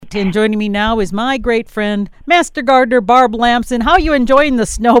right, and joining me now is my great friend, Master Gardener Barb Lamson. How are you enjoying the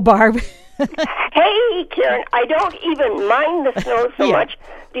snow, Barb? Hey, Karen, I don't even mind the snow so much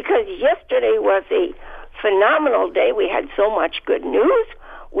because yesterday was a phenomenal day. We had so much good news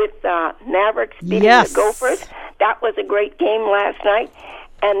with Mavericks beating the Gophers. That was a great game last night.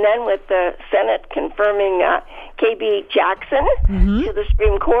 And then with the Senate confirming K.B. Jackson to the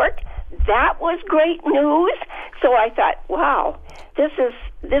Supreme Court, that was great news. So I thought, wow, this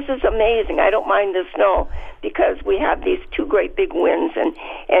is amazing. I don't mind the snow because we have these two great big wins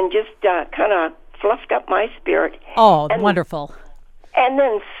and just kind of fluffed up my spirit. Oh, wonderful. And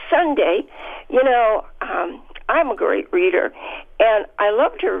then Sunday, I'm a great reader, and I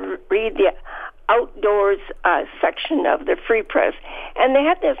love to read the outdoors section of the Free Press. And they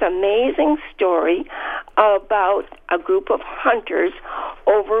had this amazing story about a group of hunters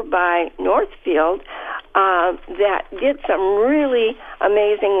over by Northfield that did some really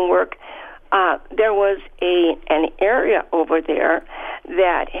amazing work. There was an area over there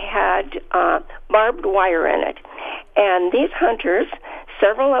that had barbed wire in it. And these hunters,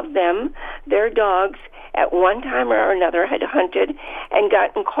 several of them, their dogs, at one time or another had hunted and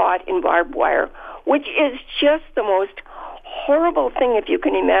gotten caught in barbed wire, which is just the most horrible thing if you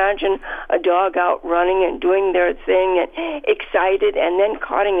can imagine a dog out running and doing their thing and excited and then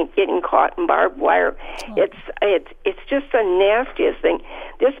getting caught in barbed wire. It's just the nastiest thing.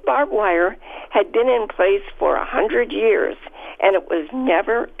 This barbed wire had been in place for 100 years, and it was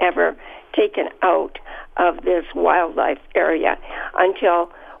never, ever taken out of this wildlife area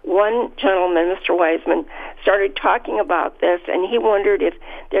until one gentleman, Mr. Wiseman, started talking about this, and he wondered if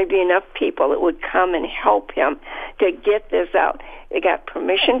there'd be enough people that would come and help him to get this out. They got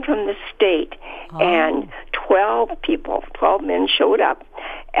permission from the state, and 12 men showed up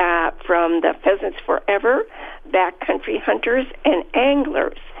from the Pheasants Forever, backcountry hunters, and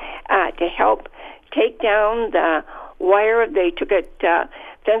anglers to help take down the wire. They took it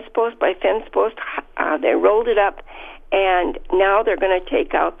fence post by fence post. They rolled it up, and now they're going to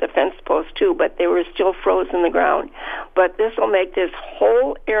take out the fence post too, but they were still frozen in the ground. But this will make this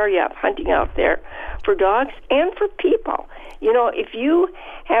whole area of hunting out there for dogs and for people. If you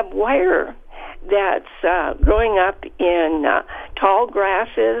have wire that's growing up in tall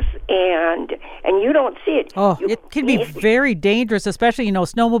grasses and you don't see it. It can be very dangerous, especially,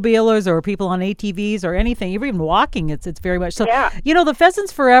 snowmobilers or people on ATVs or anything. Even walking, it's very much so. Yeah. The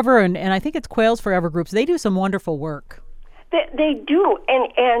Pheasants Forever and I think it's Quails Forever groups, they do some wonderful work. They do,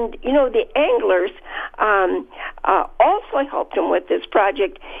 and the anglers also helped them with this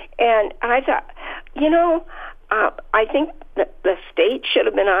project. And I thought, I think the state should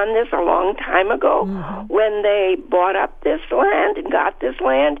have been on this a long time ago when they bought up this land and got this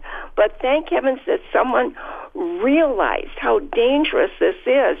land. But thank heavens that someone realized how dangerous this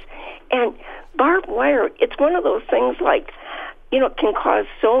is. And barbed wire, it's one of those things like, can cause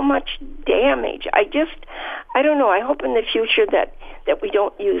so much damage. I don't know. I hope in the future that we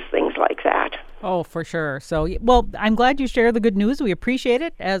don't use things like that. Oh, for sure. So, well, I'm glad you share the good news. We appreciate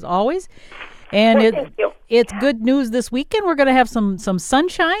it, as always. And it's good news this weekend. We're going to have some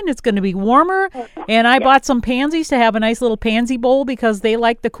sunshine. It's going to be warmer. And I bought some pansies to have a nice little pansy bowl because they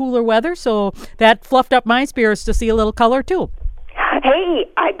like the cooler weather. So that fluffed up my spirits to see a little color, too. Hey,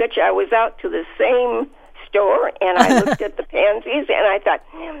 I bet you I was out to the same store and I looked at the pansies and I thought,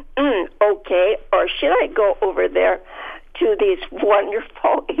 okay, or should I go over there to these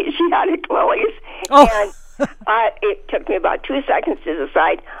wonderful Asiatic lilies? And it took me about 2 seconds to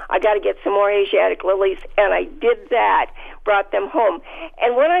decide I got to get some more Asiatic lilies, and I did that, brought them home.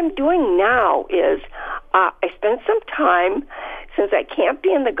 And what I'm doing now is I spent some time, since I can't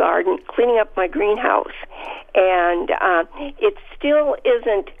be in the garden, cleaning up my greenhouse. And it still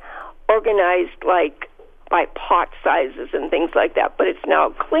isn't organized like by pot sizes and things like that, but it's now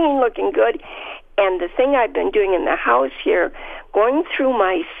clean, looking good. And the thing I've been doing in the house here, going through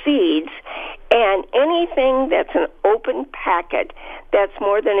my seeds, and anything that's an open packet that's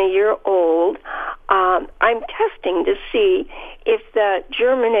more than a year old, I'm testing to see if the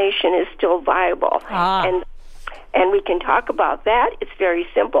germination is still viable. And we can talk about that. It's very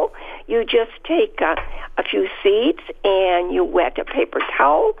simple. You just take a few seeds and you wet a paper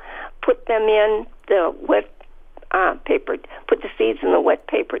towel, put them in the wet paper, put the seeds in the wet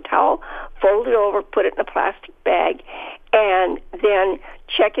paper towel, fold it over, put it in a plastic bag, and then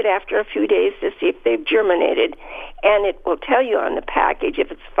check it after a few days to see if they've germinated. And it will tell you on the package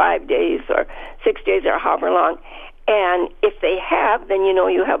if it's 5 days or 6 days or however long. And if they have, then you know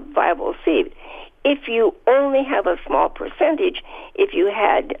you have viable seed. if you only have a small percentage, if you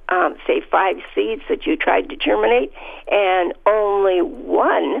had, say, 5 seeds that you tried to germinate and only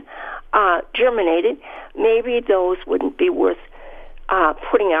 1 germinated, maybe those wouldn't be worth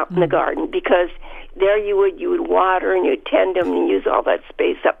putting out in the garden, because there you would water and you'd tend them and use all that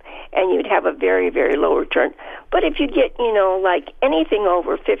space up, and you'd have a very, very low return. But if you get, like anything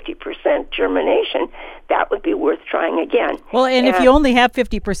over 50% germination, that would be worth trying again. Well, and if you only have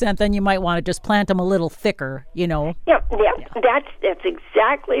 50%, then you might want to just plant them a little thicker, Yeah, that's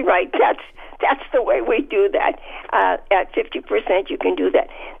exactly right. That's the way we do that. At 50%, you can do that.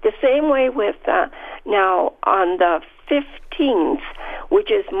 The same way with now on the 15th,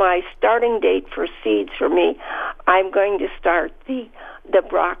 which is my starting date for seeds for me, I'm going to start the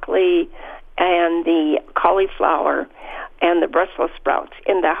broccoli and the cauliflower and the Brussels sprouts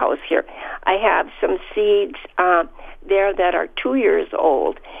in the house here. I have some seeds there that are 2 years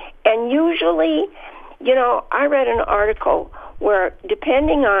old. And usually, I read an article where,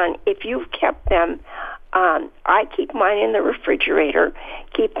 depending on if you've kept them, I keep mine in the refrigerator,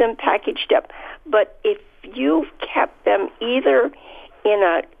 keep them packaged up. But if you've kept them either in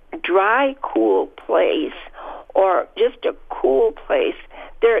a dry, cool place or just a cool place,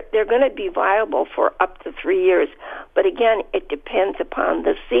 they're going to be viable for up to 3 years. But again, it depends upon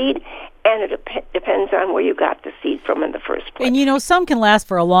the seed, and it depends on where you got the seed from in the first place. And some can last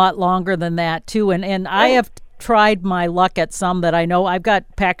for a lot longer than that too. And I have tried my luck at some that I know. I've got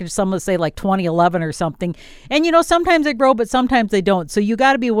packaged some that say like 2011 or something. And sometimes they grow, but sometimes they don't. So you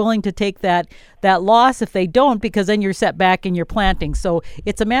got to be willing to take that loss if they don't, because then you're set back in your planting. So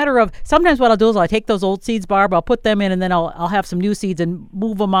it's a matter of, sometimes what I'll do is I'll take those old seeds, Barb, I'll put them in, and then I'll have some new seeds and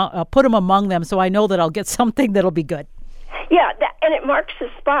move them out, put them among them, so I know that I'll get something that'll be good. Yeah, and it marks the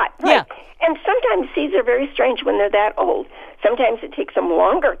spot. Right? Yeah. And sometimes seeds are very strange when they're that old. Sometimes it takes them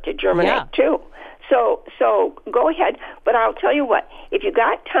longer to germinate too. So go ahead, but I'll tell you what, if you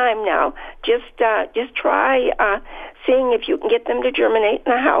got time now, just try seeing if you can get them to germinate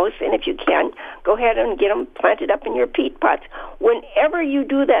in the house, and if you can, go ahead and get them planted up in your peat pots. Whenever you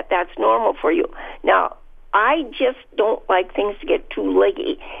do that, that's normal for you. Now, I just don't like things to get too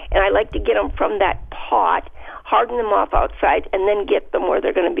leggy, and I like to get them from that pot, harden them off outside, and then get them where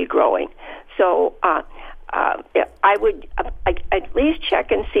they're going to be growing. So I would at least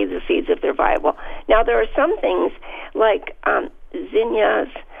check and see the seeds if they're viable. Now, there are some things like zinnias,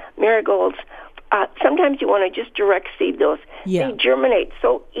 marigolds. Sometimes you want to just direct seed those. Yeah. They germinate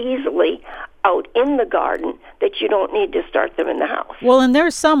so easily out in the garden that you don't need to start them in the house. Well, and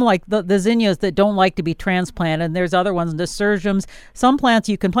there's some like the zinnias that don't like to be transplanted, and there's other ones, nasturtiums. Some plants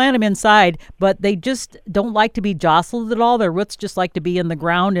you can plant them inside, but they just don't like to be jostled at all. Their roots just like to be in the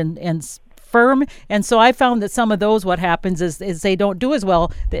ground and firm. And so I found that some of those, what happens is they don't do as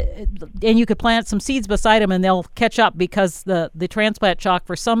well. And you could plant some seeds beside them and they'll catch up, because the transplant shock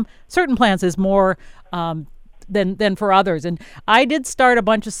for some certain plants is more than for others. And I did start a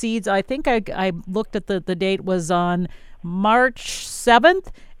bunch of seeds. I think I looked at the date was on March 7th,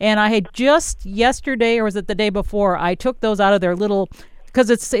 and I had just yesterday, or was it the day before, I took those out of their little, because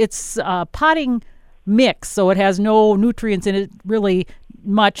it's potting mix, so it has no nutrients in it really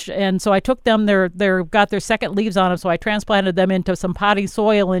much, and so I took them, they're got their second leaves on them, so I transplanted them into some potting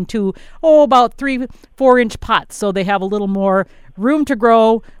soil into about 3-4 inch pots, so they have a little more room to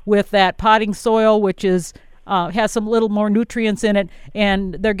grow with that potting soil, which is has some little more nutrients in it,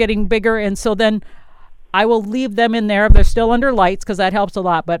 and they're getting bigger. And so then I will leave them in there. They're still under lights, because that helps a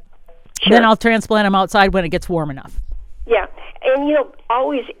lot, but then I'll transplant them outside when it gets warm enough. Yeah, and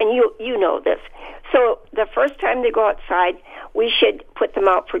always, and you know this, so the first time they go outside, we should put them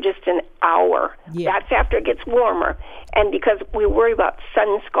out for just an hour. Yeah. That's after it gets warmer. And because we worry about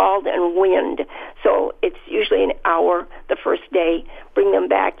sun scald and wind, so it's usually an hour the first day, bring them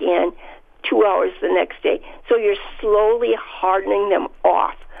back in, 2 hours the next day. So you're slowly hardening them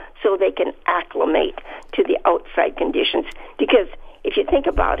off so they can acclimate to the outside conditions. Because if you think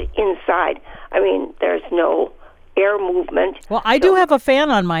about it, inside, there's no air movement. Well, I do have a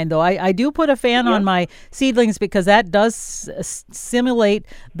fan on mine, though. I do put a fan on my seedlings, because that does simulate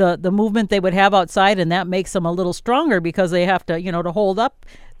the movement they would have outside, and that makes them a little stronger, because they have to, to hold up.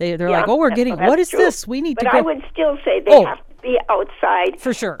 They're like, we're getting, what is this? We need to go. But I would still say they have to be outside.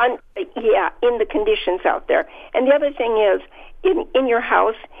 For sure. In the conditions out there. And the other thing is, in your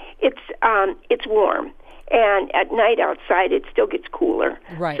house, it's warm. And at night outside, it still gets cooler.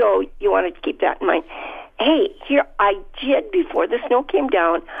 Right. So you want to keep that in mind. Hey, here I did, before the snow came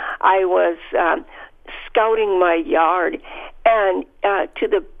down, I was scouting my yard, and to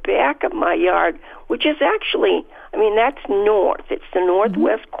the back of my yard, which is actually, that's north. It's the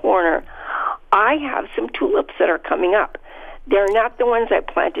northwest corner. I have some tulips that are coming up. They're not the ones I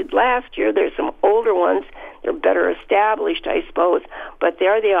planted last year. There's some older ones. They're better established, I suppose, but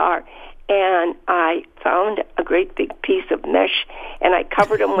there they are. And I found a great big piece of mesh, and I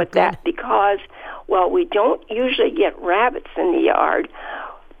covered them with that because, well, we don't usually get rabbits in the yard.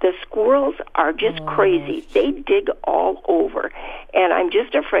 The squirrels are just crazy. They dig all over, and I'm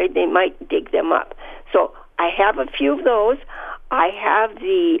just afraid they might dig them up. So I have a few of those. I have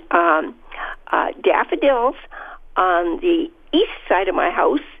the daffodils on the east side of my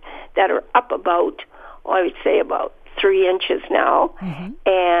house that are up about, I would say about 3 inches now,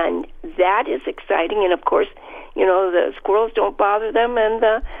 and that is exciting. And of course, you know, the squirrels don't bother them, and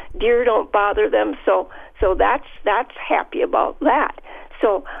the deer don't bother them. So that's happy about that.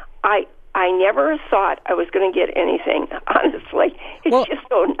 So I never thought I was going to get anything, honestly. It's just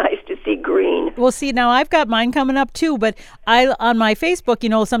so nice to see green. Well, see, now I've got mine coming up too, but on my Facebook, you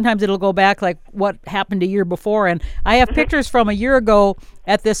know, sometimes it'll go back like what happened a year before, and I have pictures from a year ago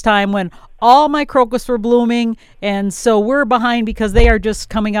at this time when all my crocus were blooming, and so we're behind because they are just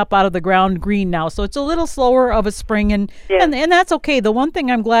coming up out of the ground green now. So it's a little slower of a spring, and that's okay. The one thing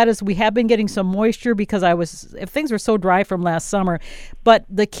I'm glad is we have been getting some moisture because if things were so dry from last summer. But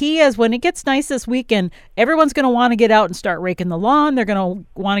the key is when it gets nice this weekend, everyone's going to want to get out and start raking the lawn. They're going to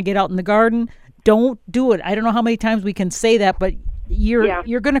want to get out in the garden. Don't do it. I don't know how many times we can say that, but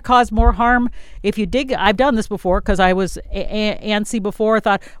you're going to cause more harm if you dig. I've done this before because I was antsy before. I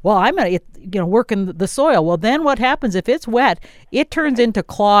thought, well, I'm going to work in the soil. Well, then what happens if it's wet? It turns into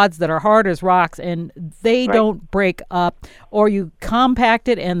clods that are hard as rocks, and they don't break up. Or you compact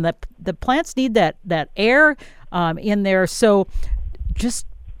it, and the plants need that air in there. So just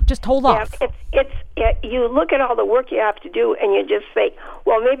hold off. You look at all the work you have to do, and you just say,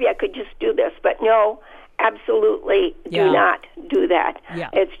 well, maybe I could just do this, but no. Absolutely do not do that.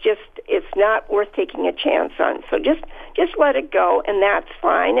 Yeah. It's not worth taking a chance on. So just let it go, and that's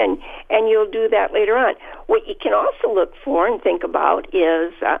fine, and you'll do that later on. What you can also look for and think about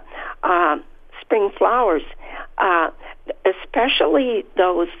is spring flowers, especially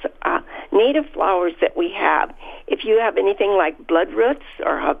those native flowers that we have. If you have anything like bloodroots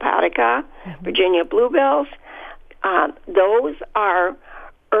or hepatica, Virginia bluebells, those are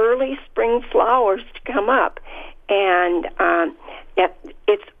early spring flowers to come up, and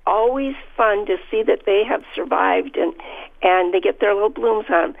it's always fun to see that they have survived and they get their little blooms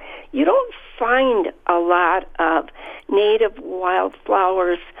on them. You don't find a lot of native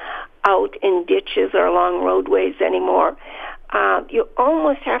wildflowers out in ditches or along roadways anymore. You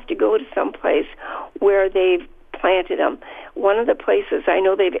almost have to go to some place where they've planted them. One of the places I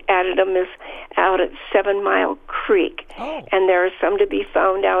know they've added them is out at 7 Mile Creek, and there are some to be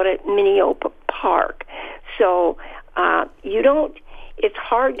found out at Minneopa Park. So it's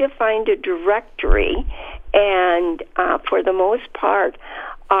hard to find a directory, and for the most part,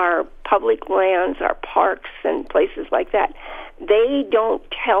 our public lands, our parks and places like that, they don't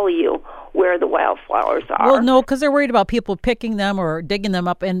tell you where the wildflowers are. Well, no, because they're worried about people picking them or digging them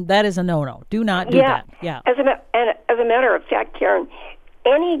up, and that is a no-no. Do not do that. Yeah. As a matter of fact, Karen,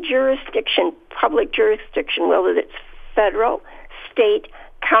 any jurisdiction, public jurisdiction, whether it's federal, state,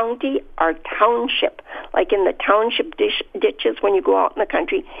 county, or township, like in the township ditches when you go out in the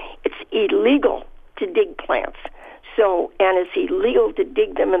country, it's illegal to dig plants. So, and it's illegal to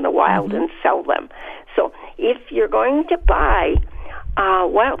dig them in the wild and sell them. So if you're going to buy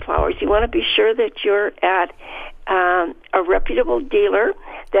wildflowers, you want to be sure that you're at a reputable dealer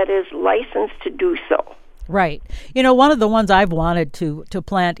that is licensed to do so. Right. You know, one of the ones I've wanted to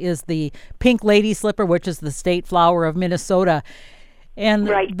plant is the pink lady slipper, which is the state flower of Minnesota. And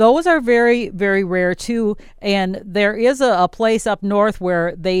those are very, very rare, too. And there is a place up north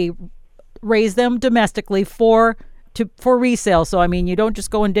where they raise them domestically for resale. So I mean, you don't just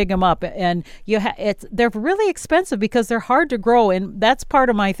go and dig them up, and they're really expensive because they're hard to grow, and that's part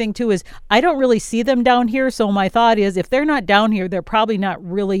of my thing too. Is I don't really see them down here, so my thought is if they're not down here, they're probably not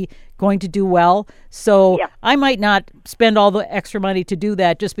really going to do well. So I might not spend all the extra money to do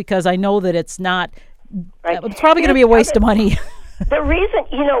that just because I know that it's not. It's probably going to be a waste of money. The reason,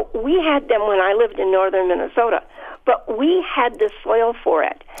 we had them when I lived in northern Minnesota, but we had the soil for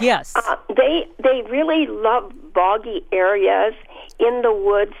it. Yes. They really love boggy areas in the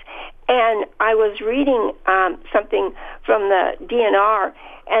woods, and I was reading something from the DNR,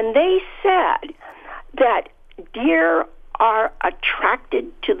 and they said that deer are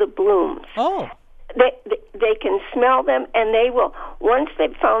attracted to the blooms. Oh. They can smell them, and they will, once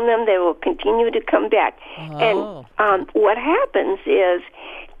they've found them, they will continue to come back. Oh. And what happens is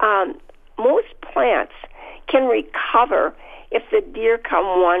most plants can recover if the deer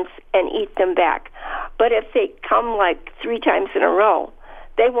come once and eat them back. But if they come like 3 times in a row,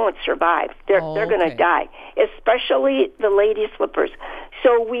 they won't survive. They're going to die, especially the lady slippers.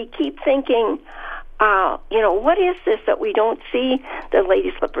 So we keep thinking, what is this that we don't see the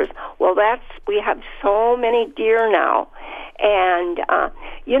lady slippers? Well, we have so many deer now. And,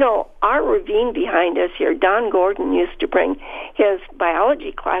 our ravine behind us here, Don Gordon used to bring his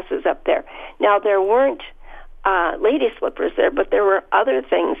biology classes up there. Now, there weren't lady slippers there, but there were other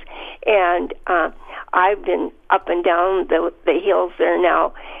things. And I've been up and down the hills there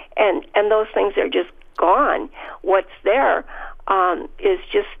now, and those things are just gone. What's there is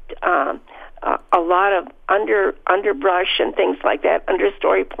just a lot of underbrush and things like that,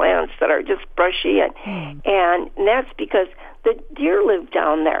 understory plants that are just brushy, and that's because the deer live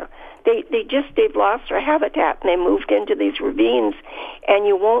down there. They've lost their habitat and they moved into these ravines, and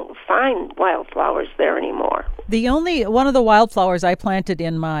you won't find wildflowers there anymore. One of the wildflowers I planted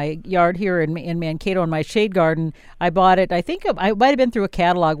in my yard here in Mankato in my shade garden, I bought it, I think I might have been through a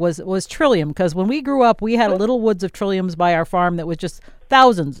catalog, was trillium, because when we grew up, we had a little woods of trilliums by our farm that was just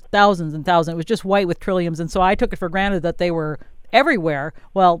thousands and thousands. It was just white with trilliums, and so I took it for granted that they were everywhere.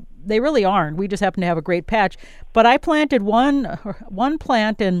 Well, they really aren't. We just happen to have a great patch. But I planted one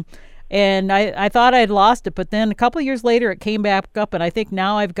plant, and I thought I'd lost it, but then a couple of years later it came back up, and I think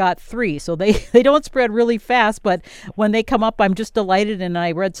now I've got 3. So they don't spread really fast, but when they come up, I'm just delighted, and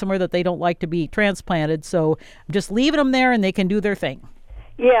I read somewhere that they don't like to be transplanted, so I'm just leaving them there and they can do their thing.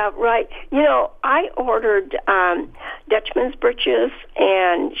 Yeah, right. I ordered Dutchman's Birches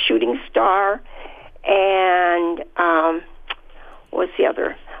and Shooting Star and what's the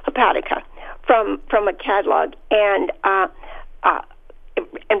other? Hepatica from a catalog, and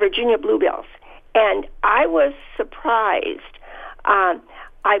Virginia bluebells. And I was surprised.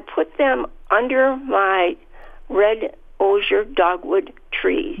 I put them under my red osier dogwood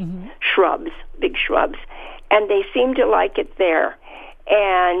trees, shrubs, big shrubs, and they seem to like it there.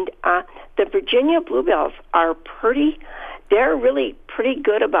 And the Virginia bluebells are they're really pretty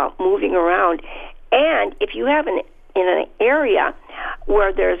good about moving around. And if you have in an area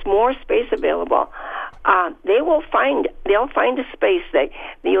where there's more space available, they'll find a space.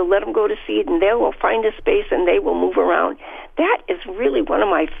 You'll let them go to seed, and they will find a space, and they will move around. That is really one of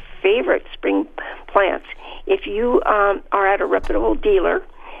my favorite spring plants. If you are at a reputable dealer,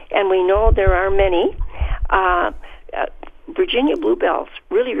 and we know there are many, Virginia bluebells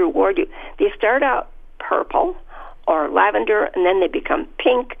really reward you. They start out purple or lavender, and then they become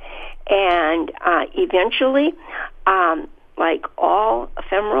pink, and eventually, like all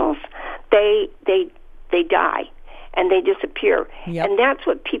ephemerals, they die and they disappear. Yep. And that's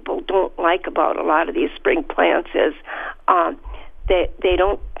what people don't like about a lot of these spring plants is they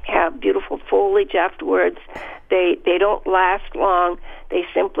don't have beautiful foliage afterwards. They don't last long. They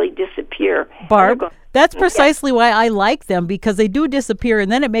simply disappear. Barb, that's precisely why I like them, because they do disappear, and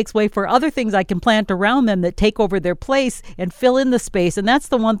then it makes way for other things I can plant around them that take over their place and fill in the space. And that's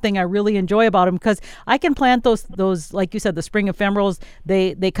the one thing I really enjoy about them, because I can plant those like you said, the spring ephemerals.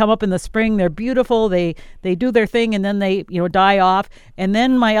 They come up in the spring. They're beautiful. They do their thing, and then they die off. And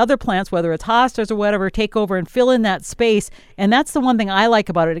then my other plants, whether it's hostas or whatever, take over and fill in that space. And that's the one thing I like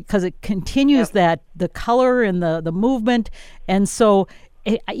about it, because it continues the color and the movement. And so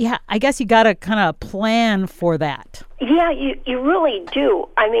I guess you got to kind of plan for that. Yeah, you really do.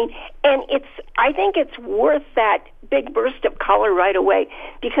 I mean, and I think it's worth that big burst of color right away,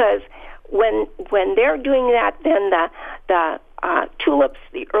 because when they're doing that, then the tulips,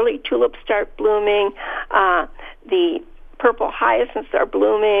 the early tulips start blooming, the purple hyacinths are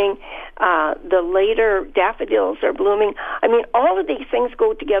blooming, the later daffodils are blooming. I mean, all of these things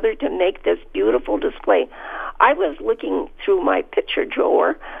go together to make this beautiful display. I was looking through my picture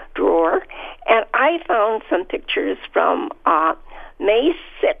drawer, and I found some pictures from May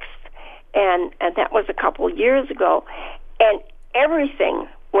 6th, and that was a couple years ago, and everything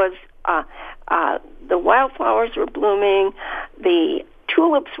was, the wildflowers were blooming, the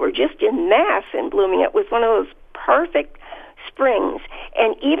tulips were just in mass and blooming. It was one of those perfect springs,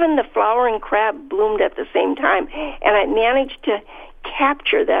 and even the flowering crab bloomed at the same time, and I managed to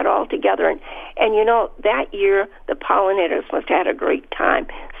capture that all together. And that year the pollinators must have had a great time,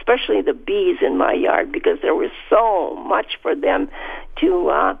 especially the bees in my yard, because there was so much for them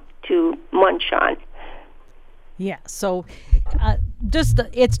to munch on. Yeah, so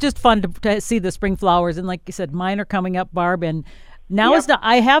it's just fun to see the spring flowers, and like you said, mine are coming up, Barb, and now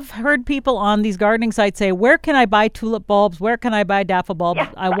I have heard people on these gardening sites say, "Where can I buy tulip bulbs? Where can I buy daffodil bulbs?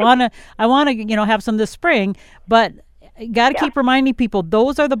 Yeah, I wanna have some this spring." But got to keep reminding people,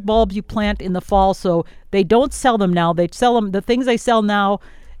 those are the bulbs you plant in the fall, so they don't sell them now. They sell them, the things they sell now,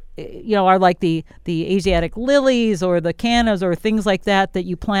 are like the Asiatic lilies or the cannas or things like that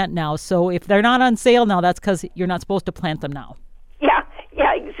you plant now. So if they're not on sale now, that's because you're not supposed to plant them now.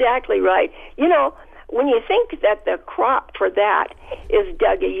 Yeah, exactly right. When you think that the crop for that is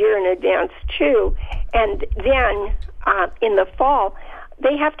dug a year in advance too, and then in the fall,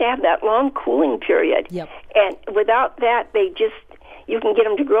 they have to have that long cooling period. Yep. And without that, you can get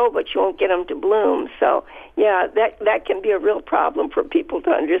them to grow, but you won't get them to bloom. So, yeah, that can be a real problem for people to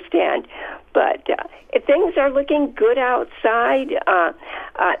understand. But things are looking good outside.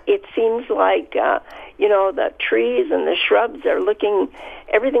 It seems like, the trees and the shrubs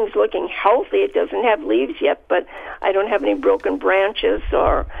everything's looking healthy. It doesn't have leaves yet, but I don't have any broken branches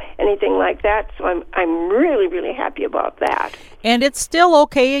or anything like that. So I'm really, really happy about that. And it's still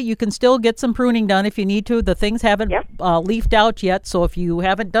okay. You can still get some pruning done if you need to. The things haven't leafed out yet, so if you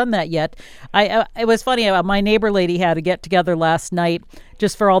haven't done that yet. It was funny, my neighbor lady had a get-together last night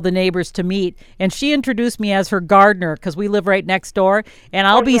just for all the neighbors to meet, and she introduced me as her gardener because we live right next door, and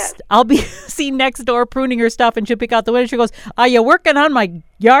I'll be seen next door pruning her stuff, and she'll pick out the window. She goes, "Are you working on my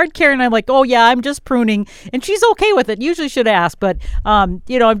yard, Karen?" I'm like, "Oh yeah, I'm just pruning," and she's okay with it. Usually should ask, but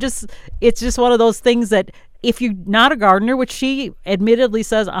it's just one of those things that if you're not a gardener, which she admittedly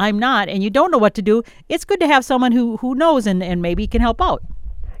says I'm not, and you don't know what to do, it's good to have someone who knows and maybe can help out.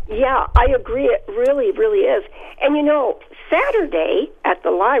 Yeah, I agree. It really, really is. And Saturday at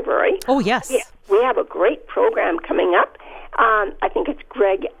the library. Oh, yes. We have a great program coming up. I think it's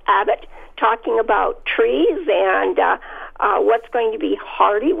Greg Abbott talking about trees and what's going to be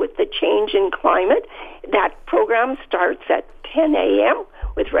hardy with the change in climate. That program starts at 10 a.m.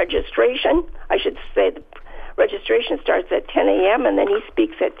 with registration. I should say the registration starts at 10 a.m. and then he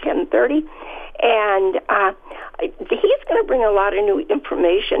speaks at 10:30. And he's going to bring a lot of new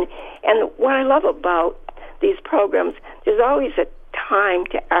information. And what I love about these programs, there's always a time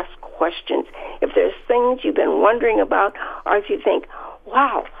to ask questions. If there's things you've been wondering about, or if you think,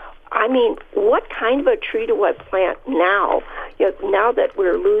 wow, what kind of a tree do I plant now? Now that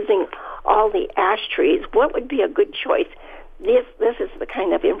we're losing all the ash trees, what would be a good choice? This is the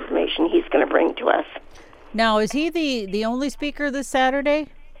kind of information he's going to bring to us. Now, is he the only speaker this Saturday?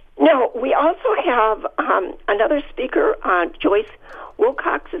 No, we also have another speaker. Joyce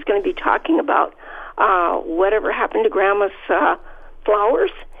Wilcox is going to be talking about whatever happened to Grandma's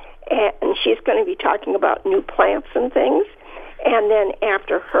flowers, and she's going to be talking about new plants and things. And then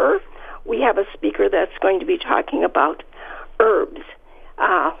after her, we have a speaker that's going to be talking about herbs,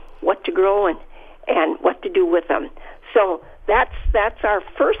 what to grow and what to do with them. So that's our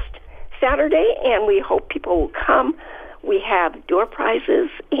first Saturday, and we hope people will come. We have door prizes,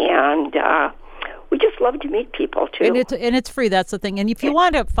 and we just love to meet people too. And it's free. That's the thing. And if you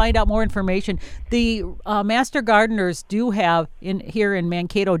want to find out more information, the Master Gardeners do have here in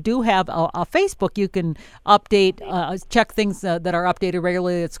Mankato have a Facebook. You can update, check things that are updated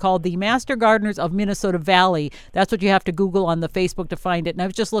regularly. It's called the Master Gardeners of Minnesota Valley. That's what you have to Google on the Facebook to find it. And I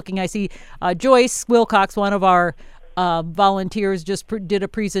was just looking. I see Joyce Wilcox, one of our volunteers, just did a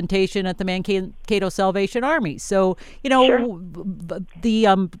presentation at the Mankato Salvation Army. So, Sure.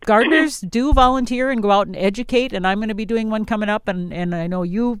 the gardeners do volunteer and go out and educate, and I'm going to be doing one coming up, and I know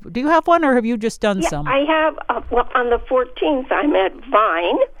do you have one, or have you just done some? I have, on the 14th, I'm at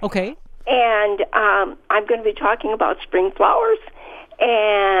Vine. Okay. And I'm going to be talking about spring flowers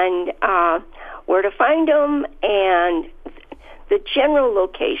and where to find them and the general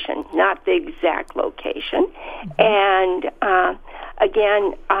location, not the exact location. Mm-hmm. And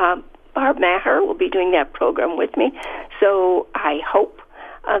again, Barb Maher will be doing that program with me. So I hope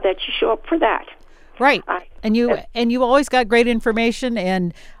that you show up for that. Right. And you always got great information,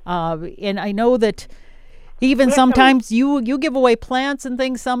 and I know that even sometimes you give away plants and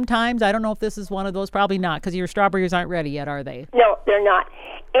things sometimes. I don't know if this is one of those. Probably not, because your strawberries aren't ready yet, are they? No, they're not.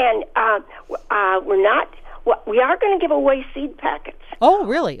 And we're not. Well, we are going to give away seed packets. Oh,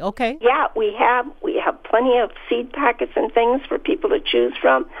 really? Okay. Yeah, we have plenty of seed packets and things for people to choose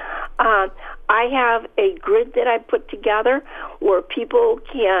from. I have a grid that I put together where people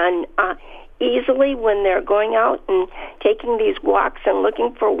can easily, when they're going out and taking these walks and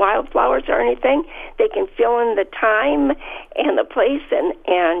looking for wildflowers or anything, they can fill in the time and the place,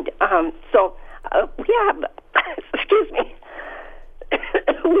 and so we have. Excuse me.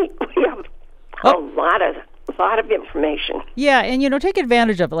 we have a lot of information. Yeah, and take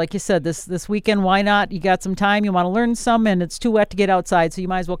advantage of it. Like you said, this weekend, why not? You got some time, you want to learn some, and it's too wet to get outside, so you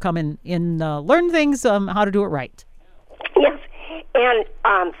might as well come in learn things, how to do it right. Yes, and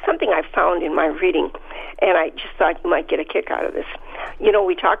something I found in my reading, and I just thought you might get a kick out of this.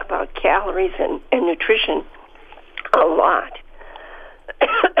 We talk about calories and nutrition a lot.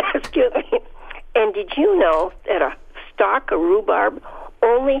 Excuse me. And did you know that a stalk of rhubarb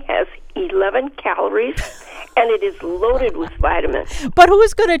only has 11 calories, and it is loaded with vitamins? But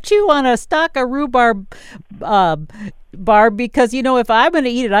who's going to chew on a stalk of rhubarb, Barb? Because, if I'm going to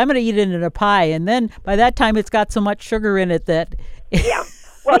eat it, I'm going to eat it in a pie. And then by that time, it's got so much sugar in it that... Yeah.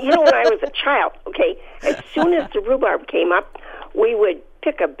 Well, when I was a child, okay, as soon as the rhubarb came up, we would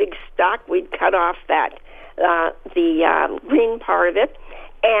pick a big stalk. We'd cut off the green part of it,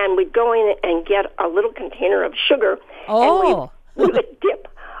 and we'd go in and get a little container of sugar. Oh. And we would dip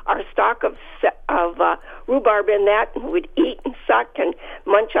our stalk of rhubarb in that, and we'd eat and suck and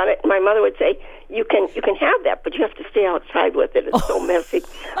munch on it. And my mother would say, "You can have that, but you have to stay outside with it. It's so messy."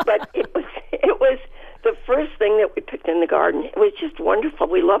 But it was the first thing that we picked in the garden. It was just wonderful.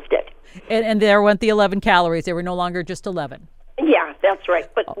 We loved it. And there went the 11 calories. They were no longer just 11. Yeah, that's right.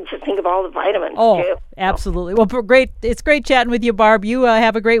 But just think of all the vitamins, too. Absolutely. Well, great. It's great chatting with you, Barb. You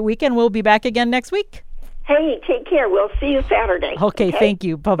have a great weekend. We'll be back again next week. Hey, take care. We'll see you Saturday. Okay, thank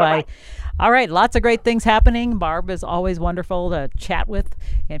you. Bye-bye. All right, lots of great things happening. Barb is always wonderful to chat with.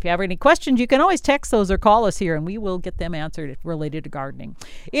 And if you have any questions, you can always text those or call us here, and we will get them answered related to gardening.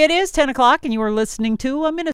 It is 10 o'clock, and you are listening to A Minute